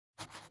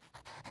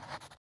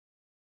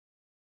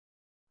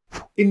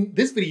In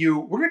this video,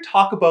 we're going to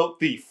talk about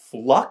the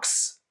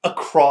flux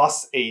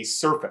across a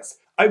surface.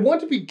 I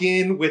want to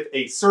begin with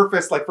a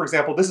surface, like for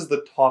example, this is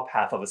the top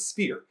half of a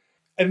sphere.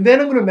 And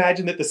then I'm going to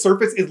imagine that the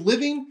surface is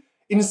living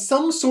in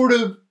some sort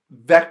of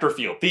vector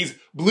field. These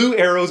blue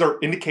arrows are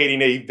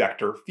indicating a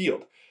vector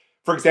field.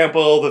 For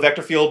example, the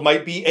vector field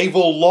might be a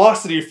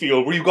velocity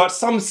field where you've got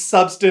some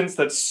substance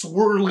that's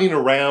swirling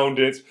around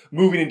and it's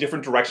moving in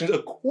different directions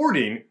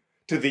according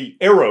to the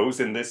arrows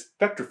in this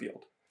vector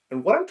field.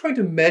 And what I'm trying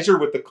to measure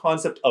with the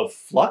concept of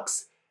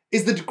flux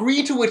is the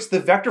degree to which the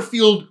vector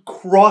field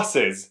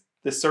crosses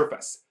the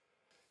surface.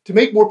 To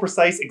make more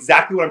precise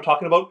exactly what I'm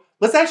talking about,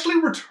 let's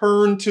actually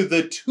return to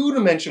the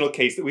two-dimensional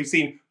case that we've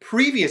seen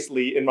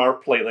previously in our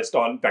playlist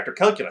on vector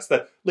calculus.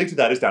 The link to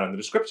that is down in the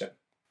description.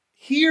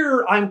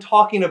 Here I'm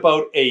talking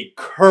about a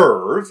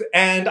curve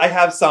and I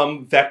have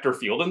some vector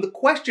field, and the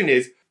question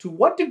is, to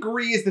what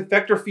degree is the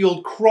vector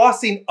field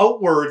crossing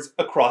outwards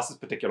across this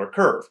particular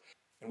curve?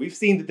 And we've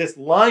seen that this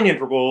line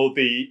integral,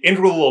 the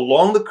integral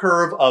along the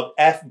curve of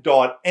f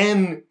dot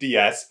n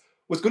ds,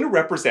 was going to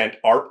represent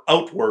our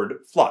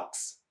outward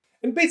flux.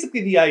 And basically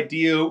the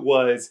idea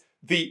was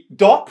the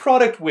dot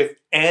product with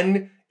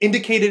n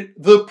indicated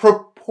the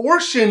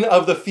proportion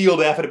of the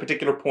field f at a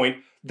particular point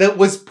that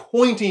was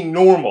pointing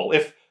normal.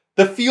 If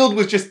the field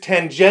was just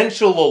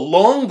tangential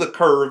along the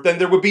curve, then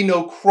there would be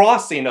no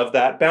crossing of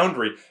that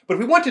boundary. But if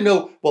we want to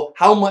know, well,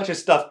 how much is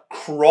stuff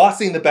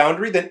crossing the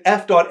boundary, then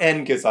f dot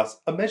n gives us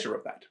a measure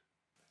of that.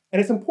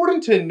 And it's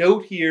important to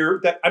note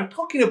here that I'm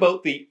talking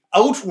about the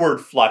outward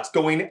flux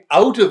going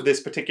out of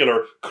this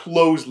particular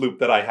closed loop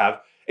that I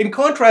have, in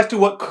contrast to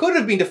what could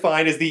have been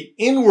defined as the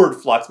inward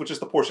flux, which is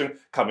the portion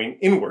coming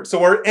inward.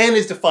 So our n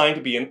is defined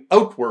to be an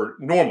outward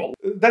normal.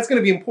 That's going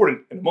to be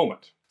important in a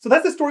moment. So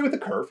that's the story with the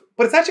curve,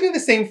 but it's actually the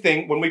same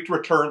thing when we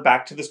return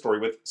back to the story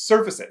with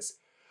surfaces.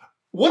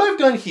 What I've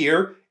done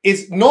here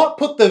is not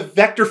put the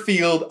vector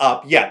field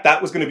up yet.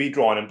 That was going to be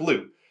drawn in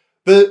blue.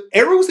 The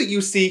arrows that you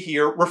see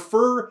here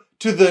refer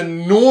to the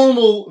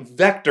normal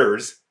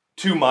vectors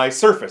to my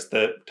surface,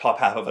 the top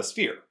half of a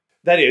sphere.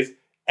 That is,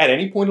 at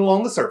any point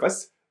along the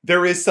surface,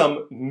 there is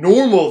some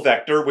normal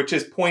vector which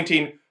is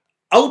pointing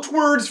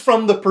outwards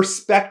from the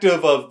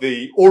perspective of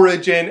the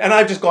origin, and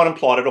I've just gone and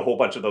plotted a whole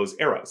bunch of those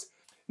arrows.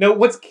 Now,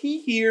 what's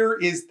key here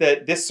is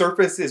that this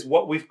surface is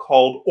what we've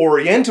called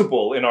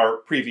orientable in our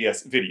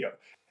previous video.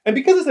 And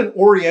because it's an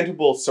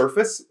orientable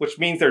surface, which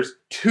means there's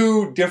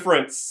two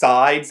different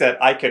sides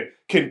that I can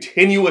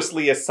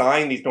continuously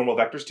assign these normal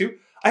vectors to,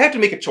 I have to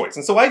make a choice.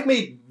 And so I've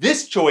made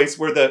this choice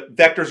where the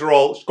vectors are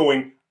all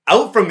going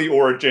out from the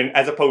origin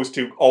as opposed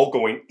to all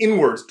going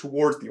inwards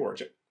towards the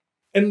origin.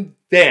 And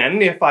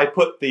then if I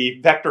put the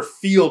vector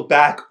field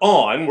back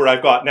on, where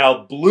I've got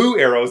now blue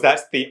arrows,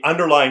 that's the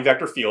underlying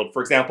vector field.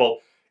 For example,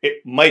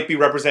 it might be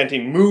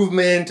representing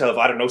movement of,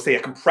 I don't know, say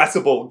a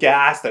compressible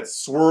gas that's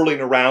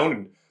swirling around.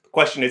 And the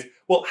question is,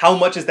 well, how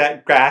much is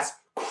that gas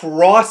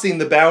crossing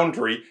the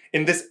boundary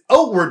in this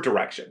outward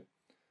direction?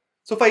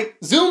 So if I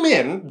zoom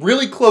in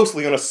really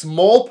closely on a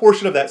small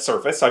portion of that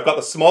surface, so I've got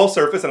the small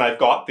surface and I've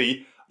got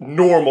the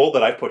normal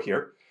that I've put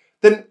here,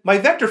 then my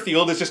vector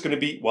field is just going to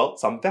be, well,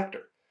 some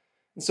vector.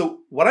 And so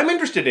what I'm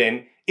interested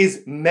in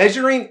is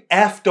measuring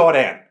f dot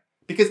n,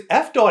 because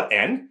f dot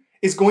n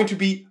is going to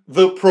be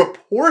the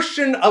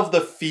proportion of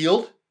the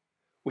field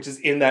which is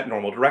in that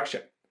normal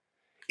direction.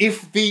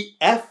 If the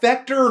f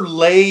vector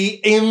lay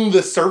in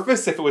the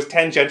surface, if it was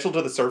tangential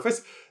to the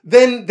surface,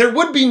 then there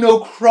would be no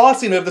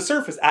crossing of the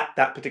surface at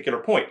that particular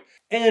point,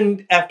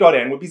 and f dot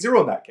n would be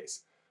 0 in that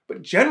case.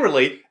 But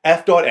generally,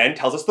 f dot n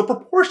tells us the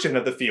proportion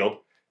of the field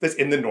that's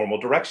in the normal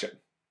direction.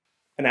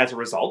 And as a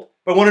result,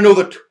 if I want to know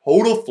the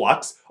total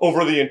flux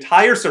over the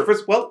entire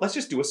surface, well, let's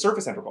just do a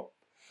surface integral.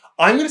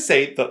 I'm going to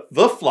say that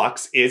the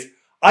flux is,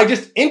 I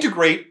just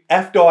integrate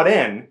f dot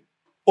n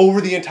over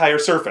the entire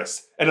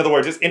surface. In other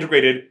words, it's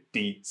integrated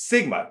d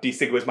sigma. D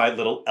sigma is my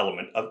little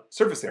element of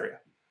surface area.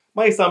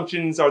 My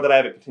assumptions are that I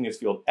have a continuous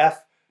field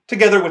f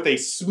together with a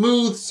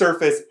smooth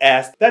surface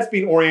s that's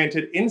being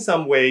oriented in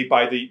some way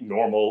by the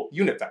normal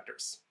unit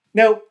vectors.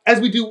 Now, as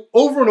we do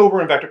over and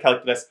over in vector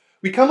calculus,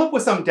 we come up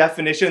with some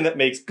definition that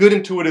makes good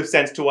intuitive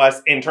sense to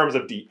us in terms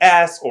of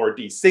ds or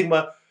d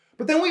sigma,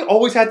 but then we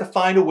always had to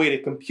find a way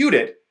to compute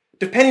it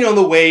depending on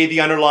the way the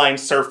underlying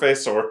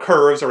surface or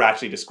curves are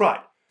actually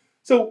described.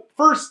 So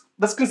first,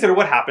 let's consider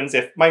what happens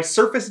if my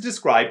surface is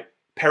described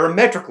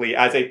parametrically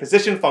as a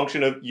position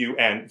function of u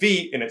and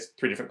v in its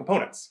three different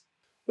components.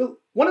 Well,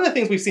 one of the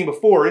things we've seen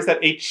before is that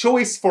a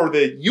choice for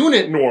the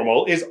unit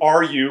normal is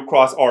ru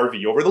cross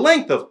rv over the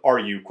length of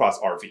ru cross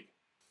rv.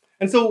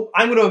 And so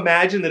I'm going to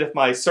imagine that if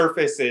my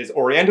surface is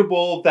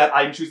orientable, that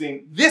I'm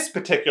choosing this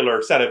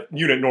particular set of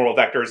unit normal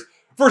vectors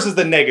versus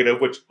the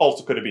negative, which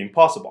also could have been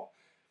possible.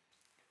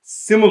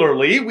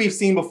 Similarly, we've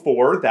seen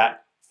before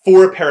that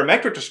for a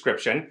parametric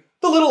description,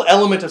 the little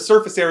element of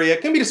surface area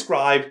can be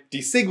described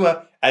d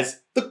sigma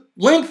as the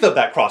length of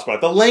that cross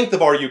product, the length of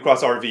ru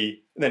cross rv,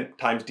 and then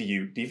times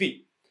du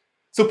dv.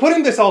 So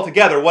putting this all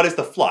together, what is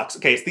the flux?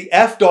 Okay, it's the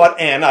f dot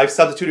n I've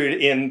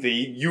substituted in the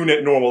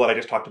unit normal that I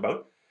just talked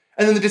about.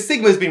 And then the d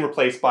sigma is being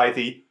replaced by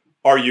the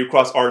RU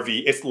cross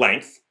RV its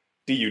length,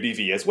 du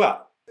dv as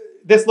well.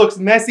 This looks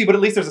messy, but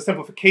at least there's a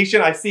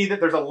simplification. I see that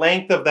there's a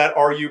length of that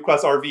RU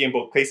cross RV in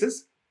both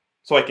cases.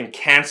 So I can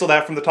cancel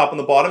that from the top and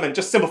the bottom and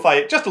just simplify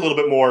it just a little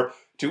bit more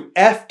to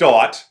F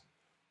dot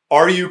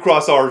RU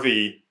cross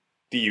RV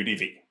du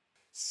dv.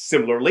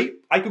 Similarly,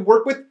 I could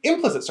work with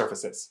implicit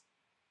surfaces.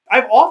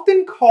 I've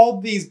often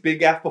called these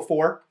big F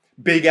before,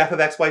 big F of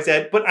x, y,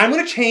 z, but I'm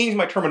going to change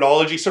my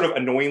terminology sort of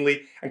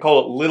annoyingly and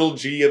call it little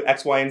g of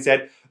x, y, and z.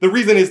 The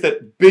reason is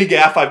that big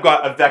F, I've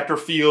got a vector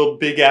field,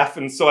 big F,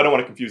 and so I don't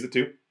want to confuse the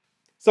two.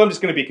 So I'm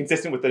just going to be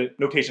consistent with the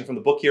notation from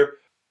the book here.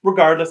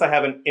 Regardless, I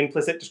have an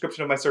implicit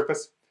description of my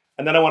surface.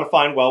 And then I want to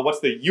find, well,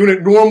 what's the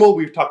unit normal?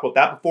 We've talked about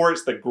that before.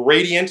 It's the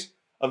gradient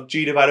of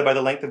g divided by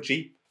the length of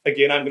g.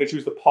 Again, I'm going to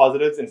choose the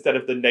positives instead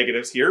of the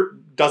negatives here.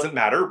 Doesn't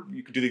matter.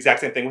 You could do the exact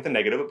same thing with a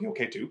negative. It would be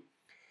okay too.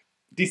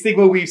 D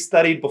sigma we've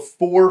studied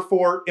before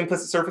for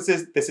implicit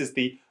surfaces. This is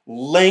the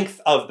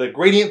length of the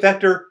gradient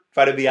vector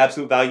divided by the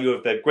absolute value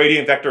of the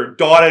gradient vector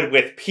dotted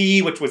with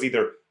p, which was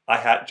either I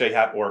hat, j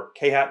hat, or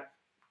k hat,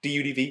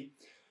 du dv.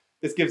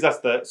 This gives us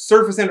the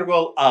surface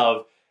integral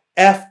of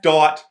f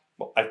dot.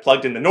 Well, I've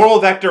plugged in the normal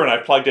vector and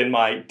I've plugged in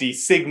my d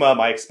sigma,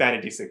 my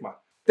expanded d sigma.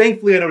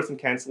 Thankfully, I noticed some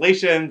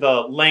cancellation.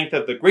 The length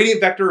of the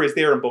gradient vector is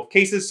there in both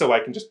cases, so I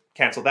can just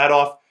cancel that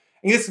off.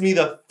 And this gives me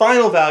the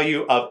final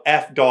value of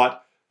f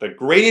dot, the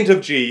gradient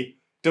of g,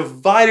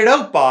 divided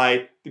out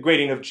by the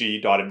gradient of g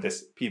dotted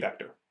this p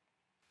vector.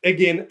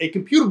 Again, a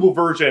computable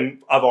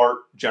version of our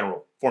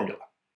general formula.